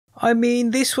I mean,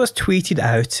 this was tweeted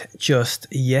out just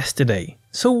yesterday.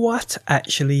 So what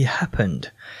actually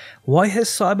happened? Why has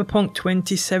Cyberpunk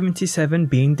 2077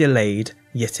 been delayed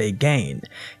yet again?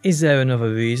 Is there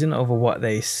another reason over what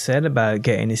they said about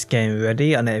getting this game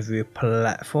ready on every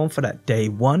platform for that day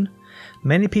one?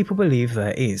 Many people believe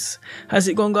there is. How's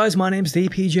it going, guys? My name's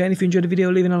DPJ, and if you enjoyed the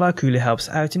video, leaving a like really helps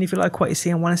out, and if you like what you see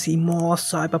and want to see more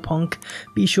Cyberpunk,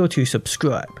 be sure to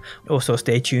subscribe. Also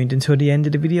stay tuned until the end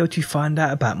of the video to find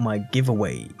out about my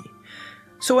giveaway.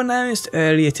 So announced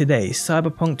earlier today,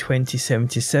 Cyberpunk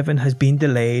 2077 has been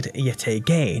delayed yet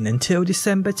again until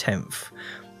December 10th.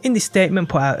 In the statement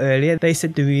put out earlier, they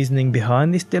said the reasoning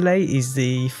behind this delay is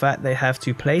the fact they have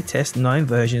to playtest 9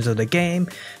 versions of the game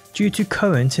due to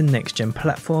current and next gen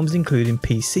platforms including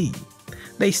PC.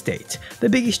 They state, the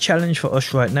biggest challenge for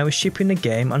us right now is shipping the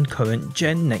game on current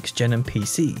gen, next gen and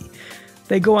PC.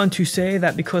 They go on to say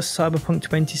that because Cyberpunk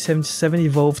 2077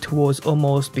 evolved towards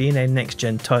almost being a next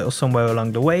gen title somewhere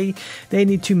along the way, they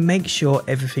need to make sure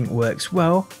everything works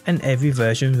well and every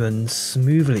version runs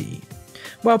smoothly.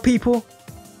 Well people,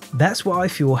 that's what I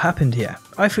feel happened here.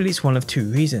 I feel it's one of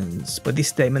 2 reasons, but this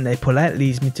statement they pull out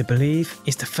leads me to believe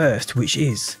it's the first, which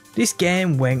is, this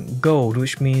game went gold,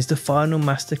 which means the final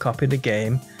master copy of the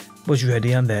game was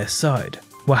ready on their side.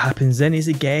 What happens then is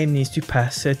the game needs to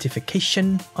pass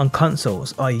certification on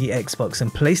consoles, i.e. Xbox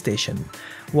and PlayStation.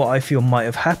 What I feel might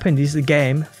have happened is the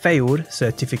game failed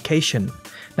certification.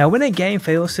 Now when a game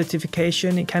fails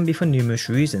certification, it can be for numerous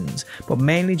reasons, but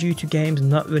mainly due to games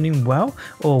not running well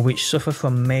or which suffer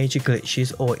from major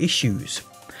glitches or issues.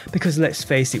 Because let's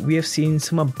face it, we have seen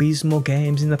some abysmal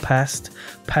games in the past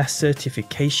pass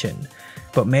certification.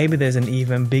 But maybe there's an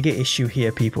even bigger issue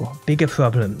here people, bigger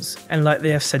problems, and like they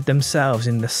have said themselves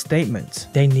in the statement,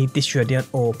 they need this ready on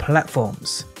all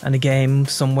platforms, and the game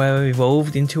somewhere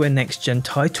evolved into a next gen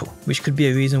title, which could be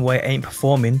a reason why it ain't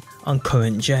performing on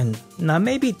current gen. Now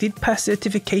maybe it did pass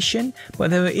certification, but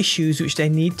there are issues which they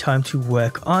need time to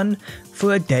work on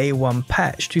for a day one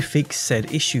patch to fix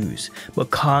said issues,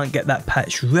 but can't get that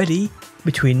patch ready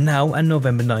between now and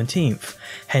November 19th,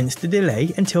 hence the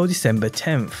delay until December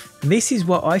 10th. This is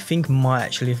what I think might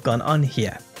actually have gone on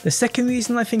here. The second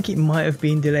reason I think it might have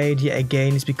been delayed yet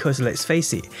again is because, let's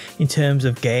face it, in terms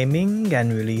of gaming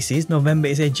and releases, November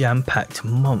is a jam-packed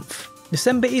month.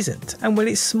 December isn't, and while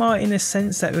it's smart in a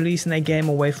sense that releasing a game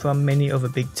away from many other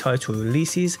big title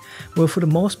releases will for the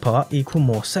most part equal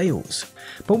more sales.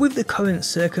 But with the current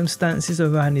circumstances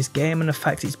around this game and the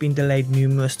fact it's been delayed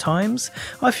numerous times,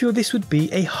 I feel this would be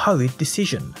a hurried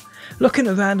decision. Looking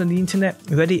around on the internet,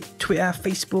 Reddit, Twitter,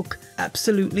 Facebook,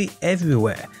 absolutely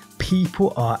everywhere,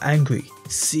 people are angry,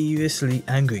 seriously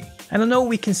angry. And I know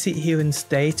we can sit here and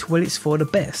state, well, it's for the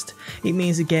best. It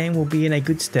means the game will be in a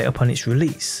good state upon its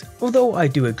release. Although I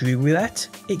do agree with that,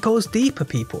 it goes deeper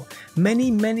people.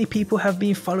 Many people have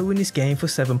been following this game for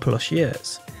 7+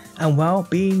 years. And while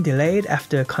being delayed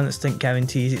after constant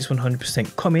guarantees it's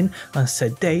 100% coming on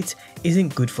said date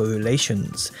isn't good for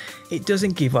relations. It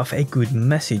doesn't give off a good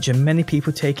message, and many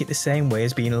people take it the same way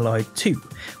as being lied to.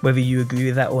 Whether you agree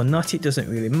with that or not, it doesn't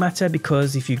really matter,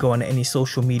 because if you go on any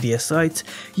social media site,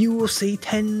 you will see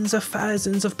tens of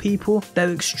thousands of people that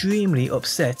are extremely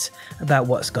upset about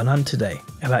what's gone on today,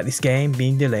 about this game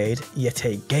being delayed yet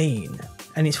again.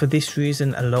 And it's for this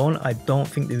reason alone I don't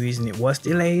think the reason it was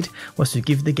delayed was to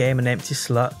give the game an empty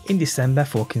slot in December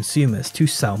for consumers to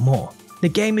sell more. The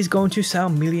game is going to sell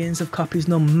millions of copies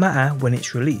no matter when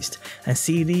it's released, and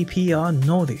CDPR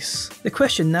know this. The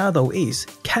question now though is,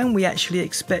 can we actually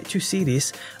expect to see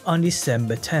this on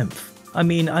December 10th? I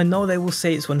mean, I know they will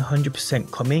say it's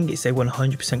 100% coming, it's a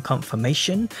 100%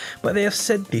 confirmation, but they have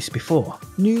said this before,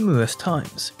 numerous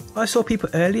times. I saw people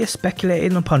earlier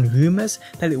speculating upon rumours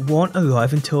that it won't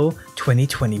arrive until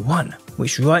 2021,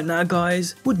 which right now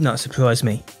guys, would not surprise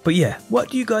me. But yeah, what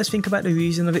do you guys think about the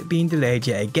reason of it being delayed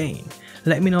yet again?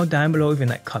 Let me know down below in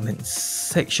that comments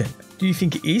section. Do you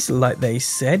think it is like they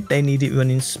said, they need it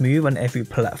running smooth on every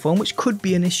platform, which could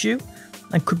be an issue?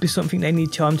 And could be something they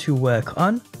need time to work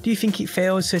on? Do you think it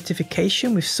failed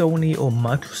certification with Sony or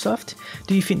Microsoft?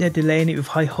 Do you think they're delaying it with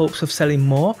high hopes of selling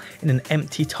more in an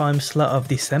empty time slot of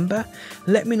December?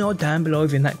 Let me know down below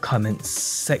in that comments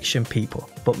section people.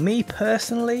 But me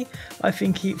personally, I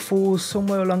think it falls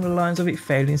somewhere along the lines of it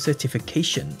failing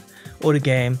certification. Or the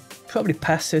game probably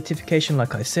passed certification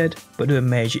like I said, but there are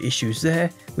major issues there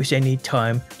which they need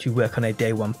time to work on a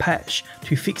day one patch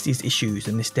to fix these issues,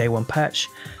 and this day one patch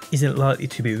isn't likely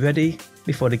to be ready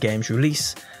before the game's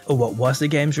release, or what was the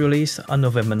game's release on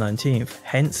November 19th,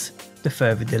 hence the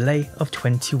further delay of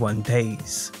 21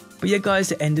 days. But yeah guys,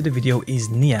 the end of the video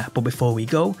is near, but before we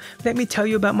go, let me tell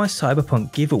you about my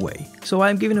Cyberpunk giveaway. So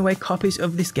I am giving away copies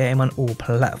of this game on all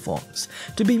platforms.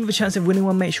 To be with a chance of winning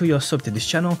one, make sure you're subbed to this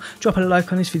channel, drop a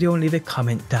like on this video and leave a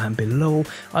comment down below.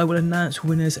 I will announce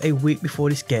winners a week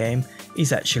before this game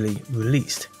is actually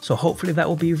released. So hopefully that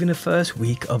will be within the first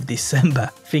week of December.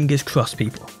 Fingers crossed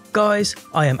people. Guys,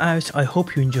 I am out. I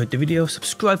hope you enjoyed the video.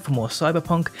 Subscribe for more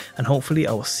Cyberpunk and hopefully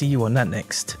I will see you on that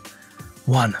next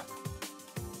one.